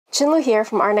Chinlu here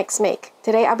from Our Next Make.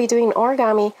 Today I'll be doing an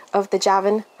origami of the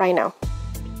Javan rhino.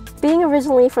 Being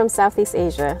originally from Southeast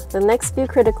Asia, the next few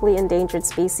critically endangered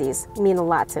species mean a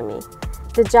lot to me.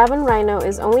 The Javan rhino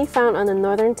is only found on the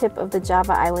northern tip of the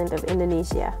Java island of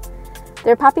Indonesia.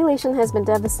 Their population has been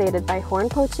devastated by horn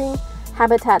poaching,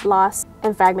 habitat loss,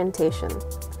 and fragmentation.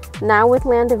 Now with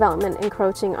land development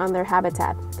encroaching on their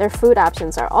habitat, their food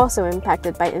options are also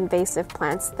impacted by invasive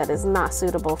plants that is not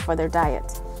suitable for their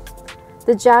diet.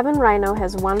 The Javan rhino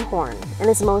has one horn and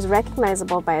is most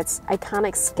recognizable by its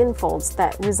iconic skin folds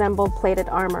that resemble plated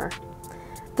armor.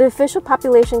 The official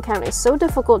population count is so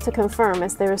difficult to confirm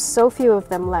as there are so few of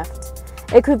them left.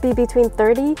 It could be between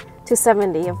 30 to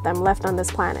 70 of them left on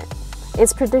this planet.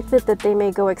 It's predicted that they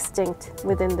may go extinct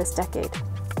within this decade.